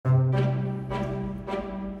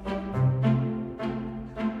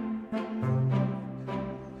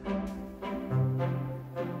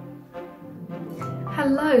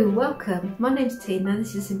Hello, welcome. My name's Tina,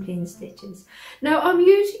 this is Simply in Stitches. Now, I'm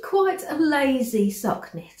usually quite a lazy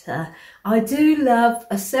sock knitter. I do love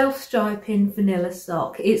a self-striping vanilla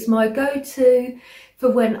sock. It's my go-to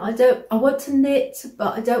for when I want to knit,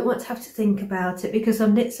 but I don't want to have to think about it because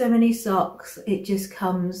I've knit so many socks, it just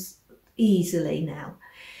comes easily now.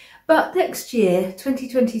 But next year,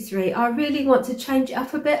 2023, I really want to change it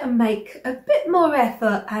up a bit and make a bit more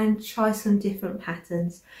effort and try some different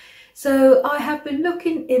patterns. So I have been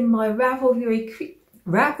looking in my Ravelry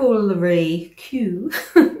queue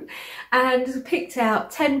and picked out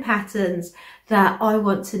 10 patterns that I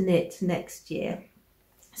want to knit next year.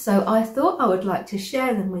 So I thought I would like to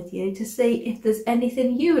share them with you to see if there's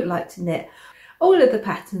anything you would like to knit. All of the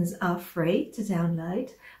patterns are free to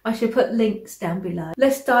download. I shall put links down below.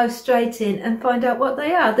 Let's dive straight in and find out what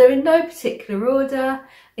they are. They're in no particular order.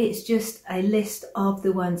 It's just a list of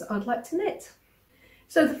the ones I'd like to knit.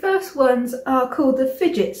 So the first ones are called the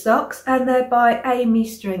Fidget Socks and they're by Amy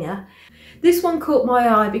Stringer. This one caught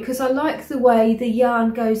my eye because I like the way the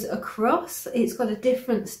yarn goes across. It's got a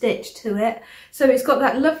different stitch to it. So it's got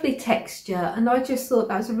that lovely texture and I just thought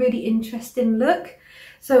that was a really interesting look.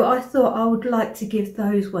 So I thought I would like to give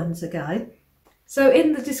those ones a go. So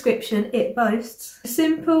in the description it boasts, a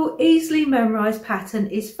simple, easily memorised pattern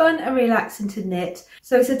is fun and relaxing to knit.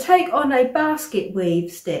 So it's a take on a basket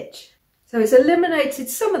weave stitch. So it's eliminated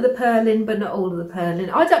some of the purling, but not all of the purling.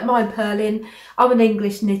 I don't mind purling. I'm an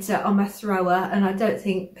English knitter, I'm a thrower, and I don't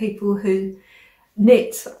think people who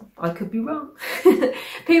knit, I could be wrong,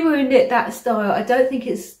 people who knit that style, I don't think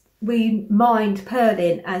we mind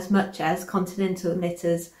purling as much as continental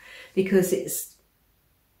knitters because it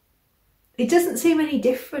doesn't seem any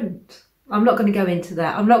different. I'm not going to go into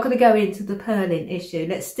that. I'm not going to go into the purling issue.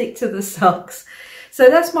 Let's stick to the socks. So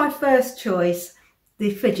that's my first choice. The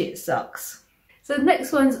Fidget Socks. So the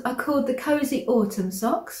next ones are called the Cozy Autumn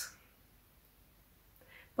Socks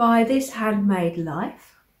by This Handmade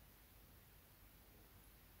Life.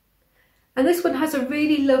 And this one has a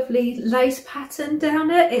really lovely lace pattern down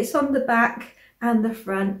it. It's on the back and the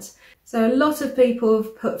front. So a lot of people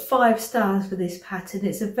have put 5 stars for this pattern.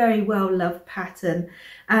 It's a very well loved pattern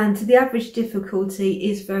and the average difficulty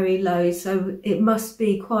is very low. So it must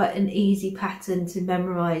be quite an easy pattern to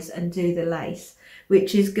memorise and do the lace,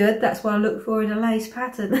 which is good. That's what I look for in a lace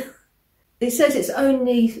pattern. It says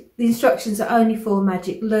the instructions are only for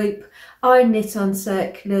magic loop. I knit on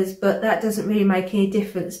circulars, but that doesn't really make any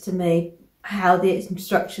difference to me how the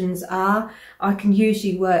instructions are. I can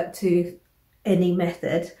usually work to any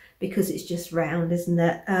method because it's just round, isn't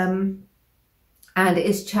it? And it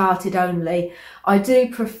is charted only. I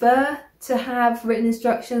do prefer to have written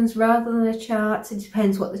instructions rather than a chart. It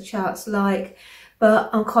depends what the chart's like.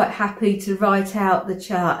 But I'm quite happy to write out the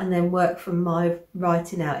chart and then work from my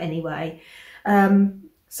writing out anyway.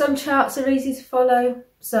 Some charts are easy to follow,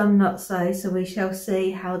 some not so we shall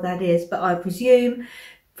see how that is. But I presume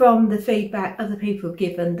from the feedback other people have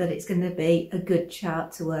given that it's going to be a good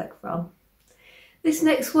chart to work from. This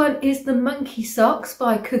next one is the Monkey Socks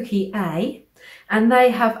by Cookie A. And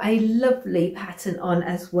they have a lovely pattern on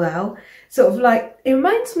as well. Sort of like, it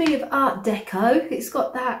reminds me of Art Deco. It's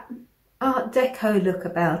got that Art Deco look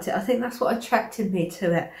about it. I think that's what attracted me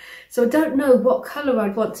to it. So I don't know what colour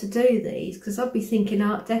I'd want to do these because I'd be thinking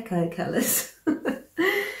Art Deco colours.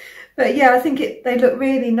 But yeah, I think they look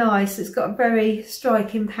really nice. It's got a very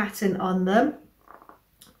striking pattern on them.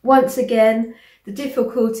 Once again, the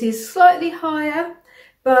difficulty is slightly higher,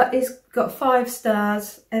 but it's got 5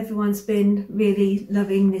 stars. Everyone's been really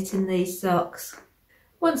loving knitting these socks.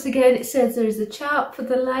 Once again, it says there is a chart for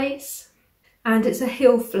the lace and it's a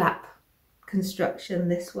heel flap construction,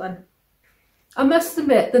 this one. I must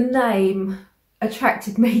admit the name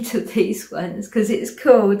attracted me to these ones because it's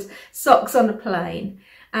called Socks on a Plane,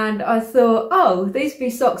 and I thought, oh, these would be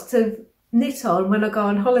socks to knit on when I go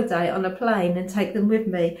on holiday on a plane and take them with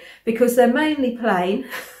me because they're mainly plain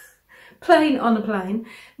plain on a plane,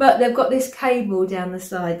 but they've got this cable down the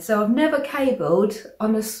side. So I've never cabled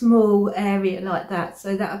on a small area like that,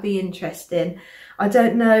 so that'll be interesting. I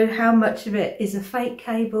don't know how much of it is a fake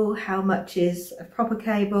cable, how much is a proper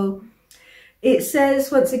cable. It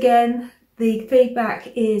says, once again, the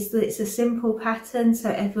feedback is that it's a simple pattern,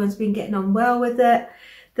 so everyone's been getting on well with it.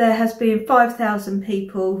 There has been 5,000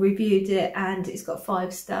 people reviewed it and it's got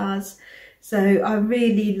 5 stars. So I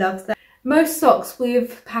really love that. Most socks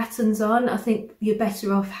with patterns on, I think you're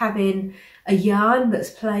better off having a yarn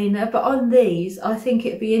that's plainer, but on these I think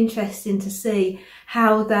it'd be interesting to see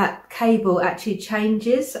how that cable actually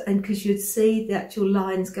changes, and because you'd see the actual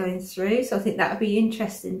lines going through, so I think that would be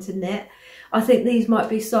interesting to knit. I think these might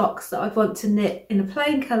be socks that I'd want to knit in a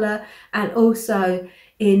plain colour and also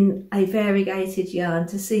in a variegated yarn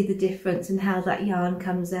to see the difference and how that yarn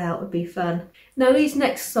comes out. Would be fun. Now these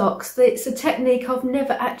next socks, it's a technique I've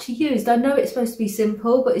never actually used. I know it's supposed to be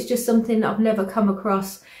simple, but it's just something I've never come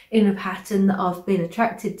across in a pattern that I've been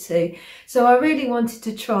attracted to. So I really wanted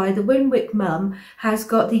to try. The Winwick Mum has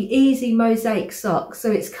got the Easy Mosaic socks.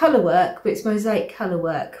 So it's colour work, but it's mosaic colour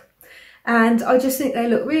work. And I just think they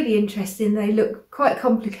look really interesting. They look quite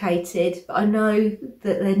complicated, but I know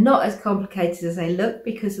that they're not as complicated as they look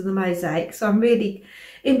because of the mosaic. So I'm really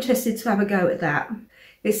interested to have a go at that.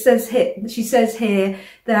 It says here, she says here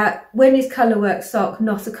that when is colourwork sock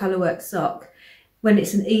not a colourwork sock, when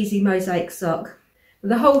it's an easy mosaic sock.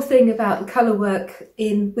 The whole thing about the colourwork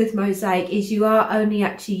with mosaic is you are only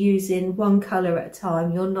actually using one colour at a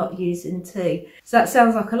time. You're not using two. So that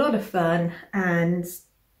sounds like a lot of fun, and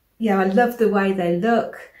yeah, I love the way they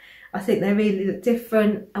look. I think they really look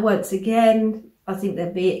different. And once again, I think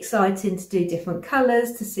they'd be exciting to do different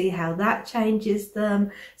colours, to see how that changes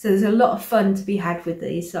them. So there's a lot of fun to be had with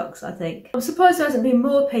these socks, I think. I'm surprised there hasn't been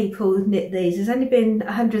more people knit these. There's only been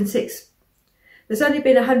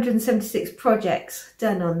 176 projects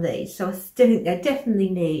done on these. So I think they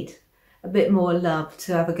definitely need a bit more love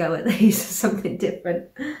to have a go at these, something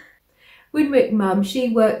different. Winwick Mum,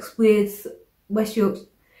 she works with West Yorkshire.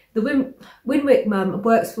 The Winwick Mum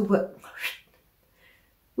works for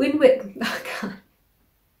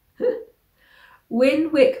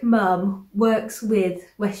Winwick Mum works with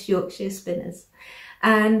West Yorkshire Spinners,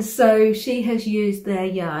 and so she has used their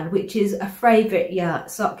yarn, which is a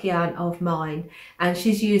favourite sock yarn of mine, and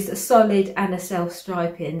she's used a solid and a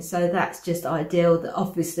self-striping, so that's just ideal. That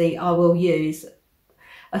obviously I will use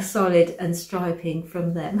a solid and striping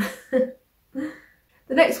from them.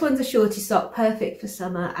 The next one's a shorty sock, perfect for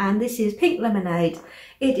summer, and this is Pink Lemonade.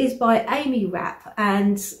 It is by Amy Rapp,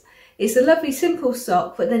 and it's a lovely simple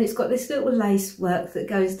sock, but then it's got this little lace work that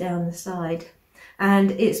goes down the side.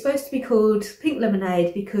 And it's supposed to be called Pink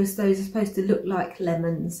Lemonade because those are supposed to look like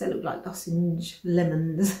lemons. They look like lozenge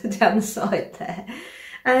lemons down the side there.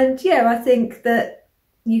 And yeah, I think that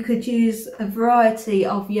you could use a variety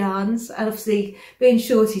of yarns, and obviously being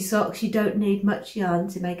shorty socks, you don't need much yarn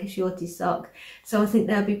to make a shorty sock. So I think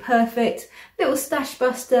they'll be perfect. Little stash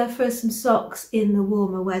buster for some socks in the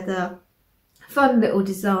warmer weather. Fun little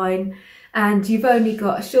design, and you've only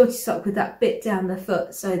got a shorty sock with that bit down the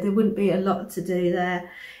foot, so there wouldn't be a lot to do there.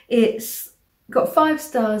 It's got 5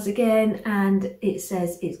 stars again, and it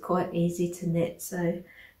says it's quite easy to knit, so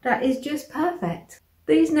that is just perfect.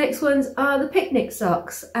 These next ones are the picnic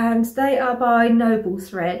socks, and they are by Noble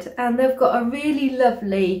Thread, and they've got a really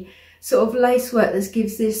lovely sort of lace work that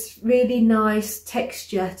gives this really nice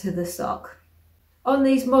texture to the sock. On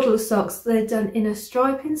these model socks, they're done in a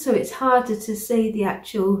striping, so it's harder to see the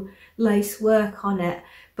actual lace work on it,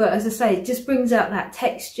 but as I say, it just brings out that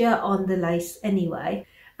texture on the lace anyway.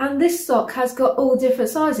 And this sock has got all different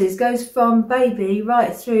sizes, goes from baby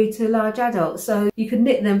right through to large adult, so you can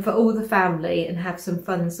knit them for all the family and have some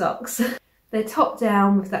fun socks. They're top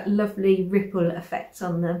down with that lovely ripple effect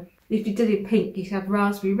on them. If you did it pink, you could have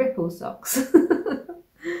raspberry ripple socks.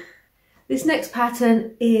 This next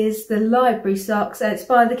pattern is the library socks, and it's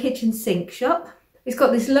by the Kitchen Sink shop. It's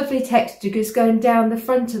got this lovely texture just going down the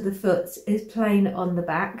front of the foot, it's plain on the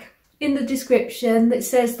back. In the description it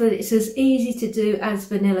says that it's as easy to do as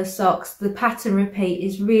vanilla socks. The pattern repeat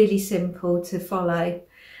is really simple to follow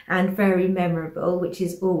and very memorable, which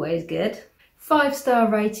is always good. 5-star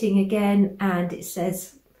rating again, and it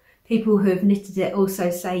says people who have knitted it also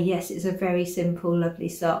say yes, it's a very simple, lovely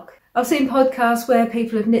sock. I've seen podcasts where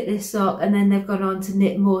people have knit this sock and then they've gone on to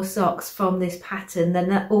knit more socks from this pattern. Then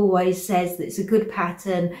that always says that it's a good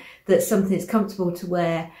pattern, that's something that's comfortable to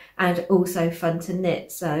wear and also fun to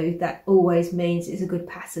knit. So that always means it's a good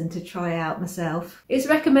pattern to try out myself. It's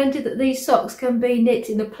recommended that these socks can be knit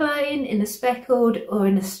in a plain, in a speckled or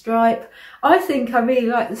in a stripe. I think I really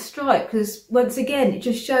like the stripe because once again, it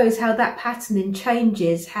just shows how that patterning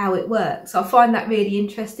changes how it works. I find that really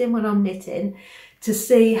interesting when I'm knitting, to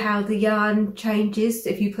see how the yarn changes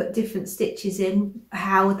if you put different stitches in,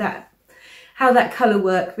 how that colour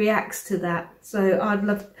work reacts to that. So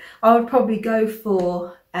I would probably go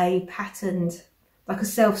for a patterned, like a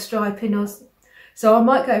self-striping, or so I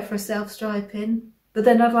might go for a self-striping, but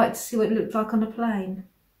then I'd like to see what it looked like on a plain.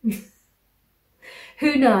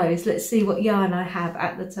 Who knows? Let's see what yarn I have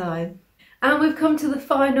at the time. And we've come to the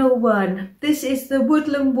final one. This is the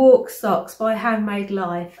Woodland Walk socks by Handmade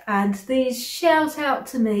Life, and these shout out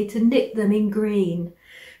to me to knit them in green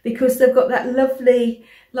because they've got that lovely,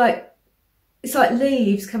 like, it's like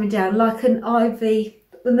leaves coming down like an ivy.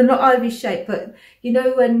 Well, they're not ivy shaped, but you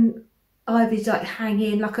know when ivy's like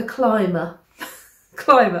hanging like a climber.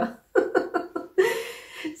 climber.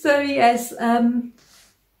 So yes,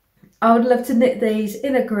 I would love to knit these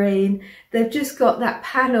in a green. They've just got that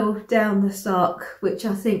panel down the sock, which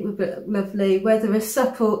I think would be lovely, whether a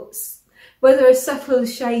supple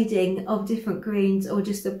shading of different greens or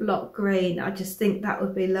just a block green. I just think that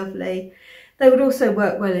would be lovely. They would also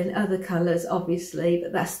work well in other colours, obviously,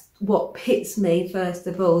 but that's what pits me first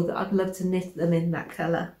of all, that I'd love to knit them in that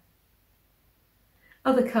colour.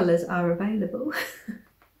 Other colours are available.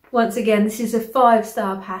 Once again, this is a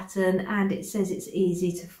 5-star pattern and it says it's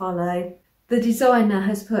easy to follow. The designer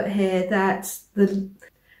has put here that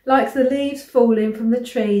like the leaves falling from the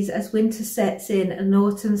trees as winter sets in and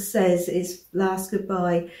autumn says its last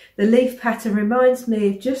goodbye, the leaf pattern reminds me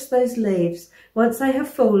of just those leaves once they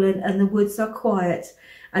have fallen and the woods are quiet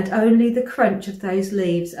and only the crunch of those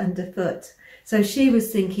leaves underfoot. So she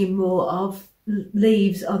was thinking more of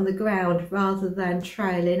leaves on the ground rather than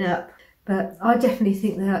trailing up, but I definitely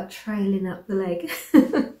think they are trailing up the leg.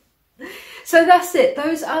 So that's it.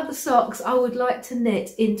 Those are the socks I would like to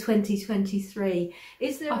knit in 2023.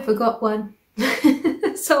 I forgot one.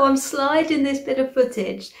 So I'm sliding this bit of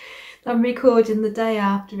footage. I'm recording the day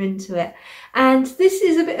after into it. And this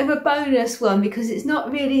is a bit of a bonus one because it's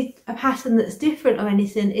not really a pattern that's different or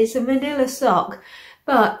anything. It's a vanilla sock,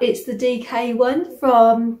 but it's the DK one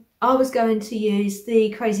from... I was going to use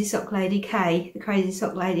the Crazy Sock Lady K. The Crazy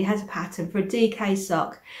Sock Lady has a pattern for a DK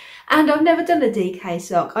sock. And I've never done a DK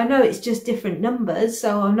sock. I know it's just different numbers,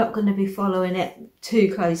 so I'm not going to be following it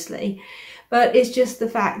too closely. But it's just the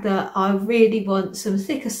fact that I really want some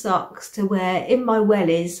thicker socks to wear in my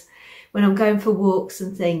wellies when I'm going for walks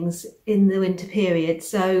and things in the winter period.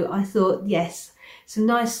 So I thought, yes, some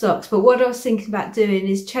nice socks. But what I was thinking about doing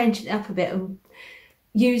is changing it up a bit and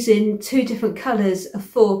using 2 different colours of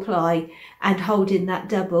 4-ply and holding that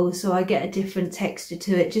double so I get a different texture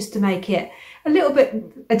to it, just to make it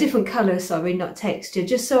a different colour, sorry, not texture,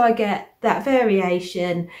 just so I get that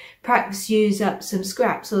variation, perhaps use up some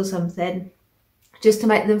scraps or something, just to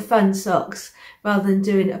make them fun socks rather than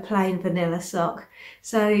doing a plain vanilla sock.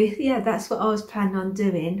 So yeah, that's what I was planning on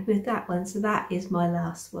doing with that one. So that is my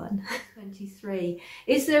last one. 23.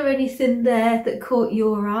 Is there anything there that caught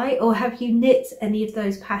your eye, or have you knit any of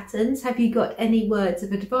those patterns? Have you got any words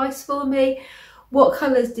of advice for me? What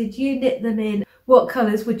colours did you knit them in? What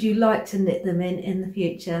colours would you like to knit them in the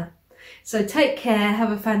future? So take care,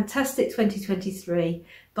 have a fantastic 2023.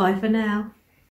 Bye for now.